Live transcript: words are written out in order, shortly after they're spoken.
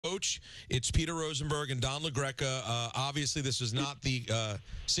Coach, it's Peter Rosenberg and Don LaGreca. Obviously, this is not the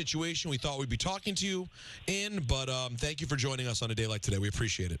situation we thought we'd be talking to you in, but thank you for joining us on a day like today. We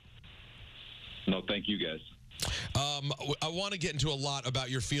appreciate it. No, thank you, guys. I want to get into a lot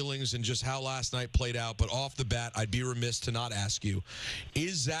about your feelings and just how last night played out, but off the bat, I'd be remiss to not ask you,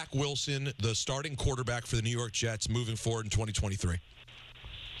 is Zach Wilson the starting quarterback for the New York Jets moving forward in 2023?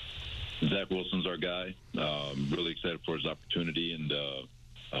 Zach Wilson's our guy. Really excited for his opportunity and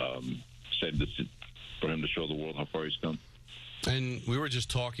excited for him to show the world how far he's come. And we were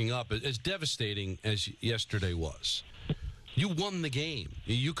just talking up, as devastating as yesterday was, you won the game.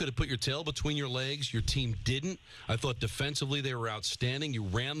 You could have put your tail between your legs. Your team didn't. I thought defensively they were outstanding. You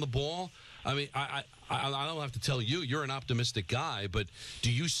ran the ball. I mean, I don't have to tell you, you're an optimistic guy, but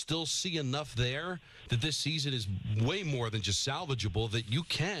do you still see enough there that this season is way more than just salvageable, that you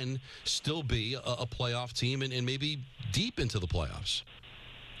can still be a playoff team and maybe deep into the playoffs?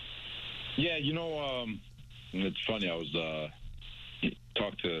 Yeah, it's funny. I was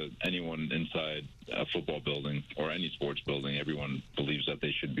talk to anyone inside a football building or any sports building. Everyone believes that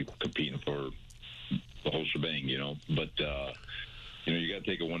they should be competing for the whole shebang, But, you got to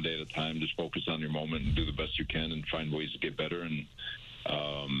take it one day at a time. Just focus on your moment and do the best you can and find ways to get better. And,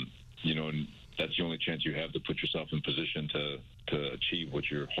 and that's the only chance you have to put yourself in position to achieve what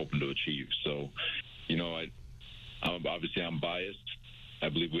you're hoping to achieve. So, obviously I'm biased. I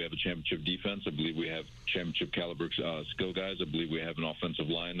believe we have a championship defense. I believe we have championship caliber skill guys. I believe we have an offensive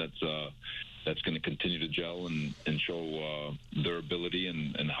line that's going to continue to gel and show their ability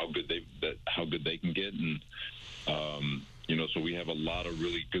and how good they can get. And so we have a lot of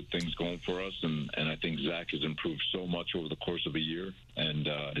really good things going for us. And I think Zach has improved so much over the course of a year and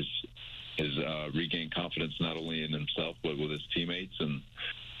has regained confidence not only in himself but with his teammates. And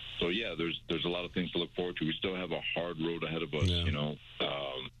so, yeah, there's a lot of things to look forward to. We still have a hard road ahead of us, Yeah.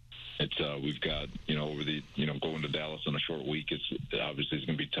 We've got, over the, going to Dallas on a short week. It's obviously it's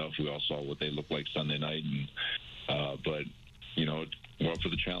going to be tough. We all saw what they looked like Sunday night. But, we're up for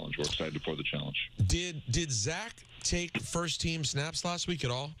the challenge. We're excited for the challenge. Did Zach take first-team snaps last week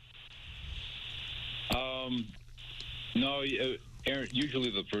at all? No, Aaron, usually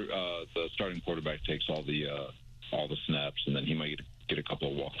the starting quarterback takes all the snaps, and then he might get a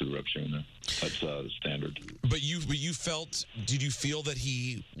couple of walkthrough reps here and there. That's standard. But did you feel that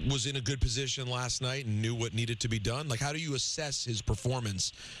he was in a good position last night and knew what needed to be done? Like, how do you assess his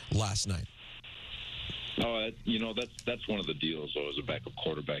performance last night? Oh, that's one of the deals, though, as a backup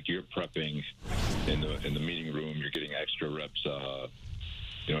quarterback. You're prepping in the meeting room. You're getting extra reps.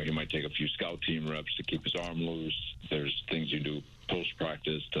 You might take a few scout team reps to keep his arm loose. There's things you do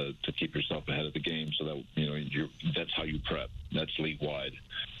post-practice to keep yourself ahead of the game so that, that's how you prep. That's league-wide.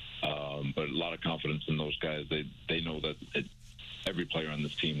 But a lot of confidence in those guys. They know that every player on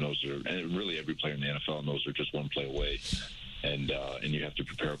this team knows and really every player in the NFL knows they're just one play away. And you have to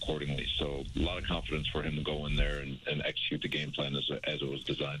prepare accordingly. So a lot of confidence for him to go in there and execute the game plan as it was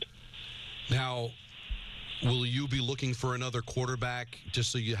designed. Now, will you be looking for another quarterback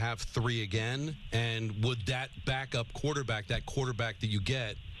just so you have three again? And would that backup quarterback, that quarterback that you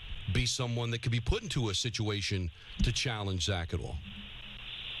get, be someone that could be put into a situation to challenge Zach at all?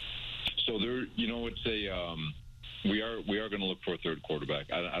 So there, it's a we are going to look for a third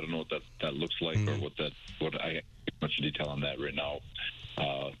quarterback. I don't know what that looks like or what I have much detail on that right now.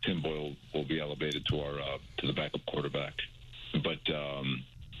 Tim Boyle will be elevated to the backup quarterback, but.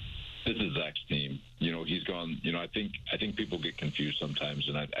 This is Zach's team. He's gone. I think people get confused sometimes,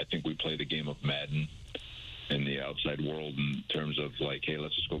 and I think we play the game of Madden in the outside world in terms of like, hey,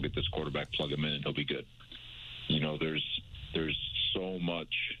 let's just go get this quarterback, plug him in, and he'll be good. There's so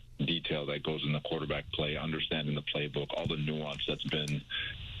much detail that goes in the quarterback play, understanding the playbook, all the nuance that's been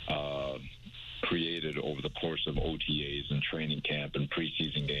created over the course of OTAs and training camp and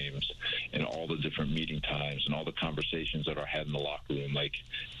preseason games and all the different meeting times and all the conversations that are had in the locker room. Like,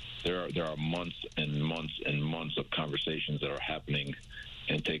 there are months and months and months of conversations that are happening,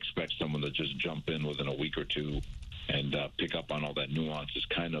 and to expect someone to just jump in within a week or two and pick up on all that nuance is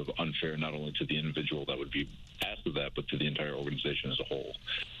kind of unfair, not only to the individual that would be asked of that, but to the entire organization as a whole.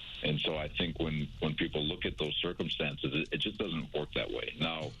 And so I think when people look at those circumstances, it just doesn't work that way.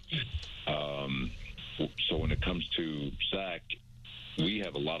 Now, so when it comes to Zach, we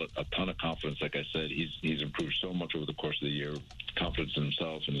have a ton of confidence. Like I said, he's improved so much over the course of the year, confidence in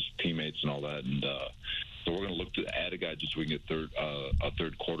himself and his teammates and all that. And so we're going to look to add a guy just so we can get a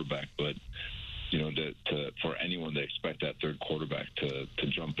third quarterback. But for anyone to expect that third quarterback to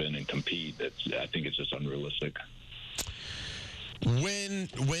jump in and compete, I think it's just unrealistic.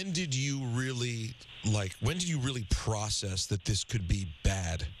 When did you really process that this could be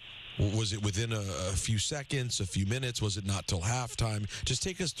bad? Was it within a few seconds, a few minutes? Was it not till halftime? Just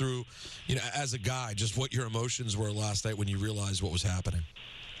take us through, as a guy, just what your emotions were last night when you realized what was happening.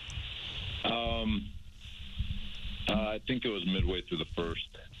 I think it was midway through the first.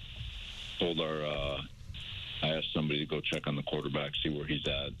 I asked somebody to go check on the quarterback, see where he's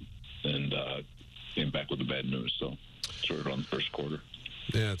at, and came back with the bad news. So started on the first quarter.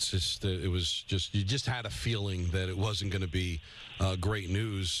 Yeah, it was just you just had a feeling that it wasn't going to be great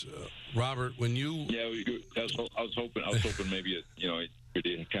news. Robert, when you I was hoping maybe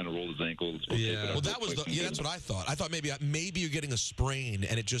he kind of rolled his ankle. Yeah, well, that's what I thought. I thought maybe you're getting a sprain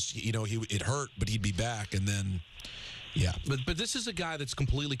and it just it hurt, but he'd be back, and then. Yeah, but this is a guy that's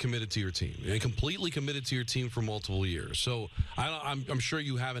completely committed to your team, and completely committed to your team for multiple years. So I'm sure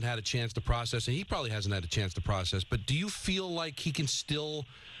you haven't had a chance to process, and he probably hasn't had a chance to process. But do you feel like he can still,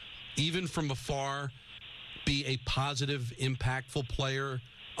 even from afar, be a positive, impactful player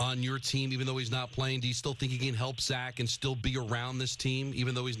on your team, even though he's not playing? Do you still think he can help Zach and still be around this team,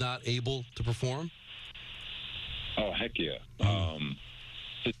 even though he's not able to perform? Oh, heck yeah.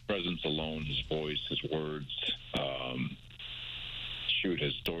 His presence alone, his voice, his words,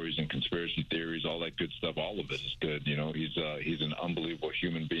 his stories and conspiracy theories, all that good stuff, all of it is good. He's an unbelievable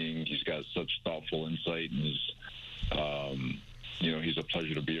human being. He's got such thoughtful insight, and he's a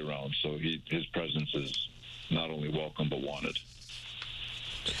pleasure to be around. So his presence is not only welcome but wanted.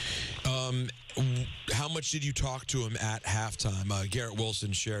 How much did you talk to him at halftime? Garrett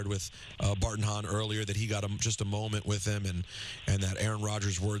Wilson shared with Barton Hahn earlier that he got just a moment with him, and that Aaron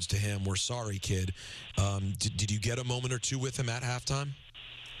Rodgers' words to him were, "Sorry, kid." Did you get a moment or two with him at halftime?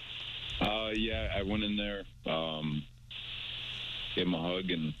 Yeah, I went in there, gave him a hug,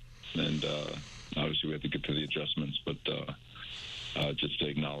 and obviously we had to get to the adjustments, but just to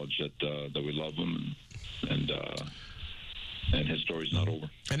acknowledge that we love him and his story's not over.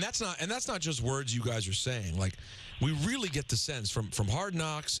 And that's not just words you guys are saying. Like, we really get the sense from Hard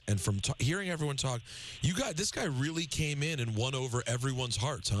Knocks and from hearing everyone talk, this guy really came in and won over everyone's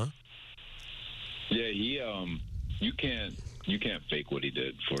hearts, huh? Yeah, you can't fake what he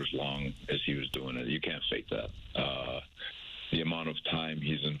did for as long as he was doing it. You can't fake that. The amount of time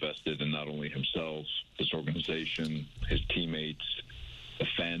he's invested in not only himself, this organization, his teammates, the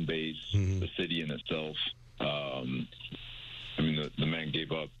fan base, the city in itself. The man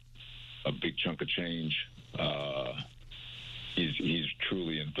gave up a big chunk of change. He's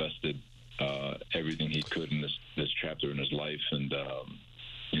truly invested everything he could in this chapter in his life, and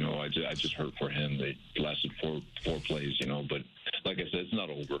I just hurt for him. They lasted four plays, but like I said, it's not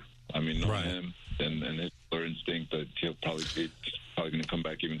over. Knowing him and his killer instinct that he's probably going to come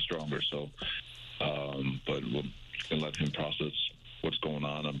back even stronger. So, but we'll let him process what's going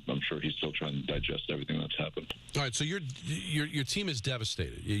on. I'm sure he's still trying to digest everything that's happened. All right, so your team is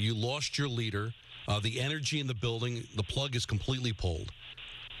devastated. You lost your leader. The energy in the building, the plug is completely pulled.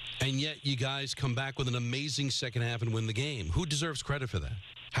 And yet you guys come back with an amazing second half and win the game. Who deserves credit for that?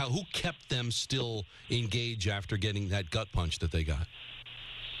 Who kept them still engaged after getting that gut punch that they got?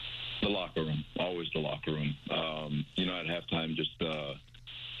 The locker room. Always the locker room. At halftime, just the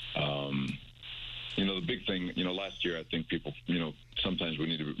big thing, last year, I think people, sometimes we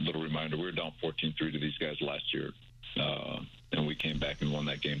need a little reminder. We were down 14-3 to these guys last year, and we came back and won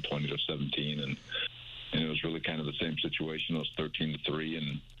that game 20-17, and it was really kind of the same situation. It was 13-3,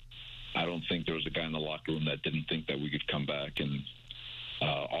 and I don't think there was a guy in the locker room that didn't think that we could come back, and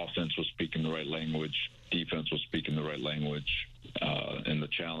offense was speaking the right language, defense was speaking the right language, and the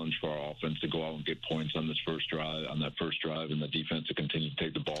challenge for our offense to go out and get points on that first drive, and the defense to continue to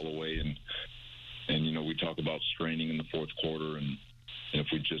take the ball away, and we talk about straining in the fourth quarter, and if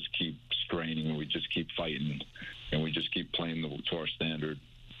we just keep straining and we just keep fighting and we just keep playing to our standard,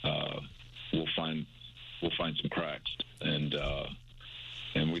 we'll find some cracks, and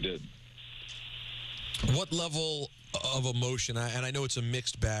we did. What level of emotion, and I know it's a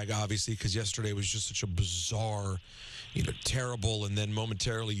mixed bag, obviously, because yesterday was just such a bizarre, terrible and then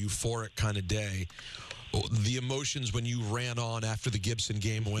momentarily euphoric kind of day. The emotions when you ran on after the Gibson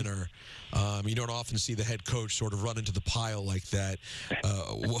game winner, you don't often see the head coach sort of run into the pile like that.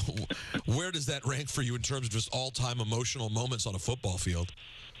 Where does that rank for you in terms of just all-time emotional moments on a football field?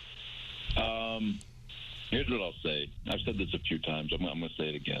 Here's what I'll say. I've said this a few times. I'm going to say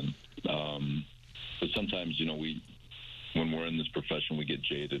it again. But sometimes, when we're in this profession, we get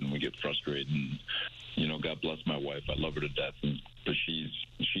jaded and we get frustrated. And, God bless my wife. I love her to death. But she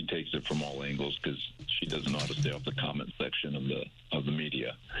takes it from all angles because she doesn't know how to stay off the comment section of the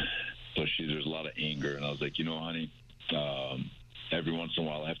media. So there's a lot of anger. And I was like, honey, every once in a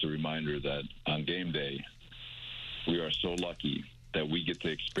while I have to remind her that on game day, we are so lucky that we get to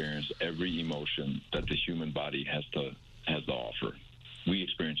experience every emotion that the human body has to offer. We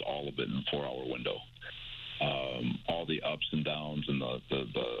experience all of it in a 4-hour window. All the ups and downs and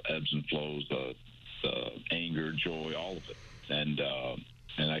the ebbs and flows, the anger, joy, all of it.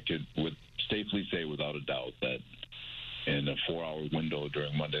 And I could safely say without a doubt that in a 4-hour window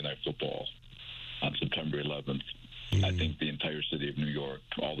during Monday Night Football on September 11th, I think the entire city of New York,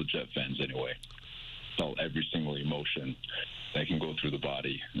 all the Jet fans anyway, felt every single emotion that can go through the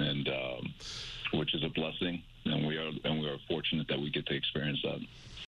body, and which is a blessing, and we are fortunate that we get to experience that.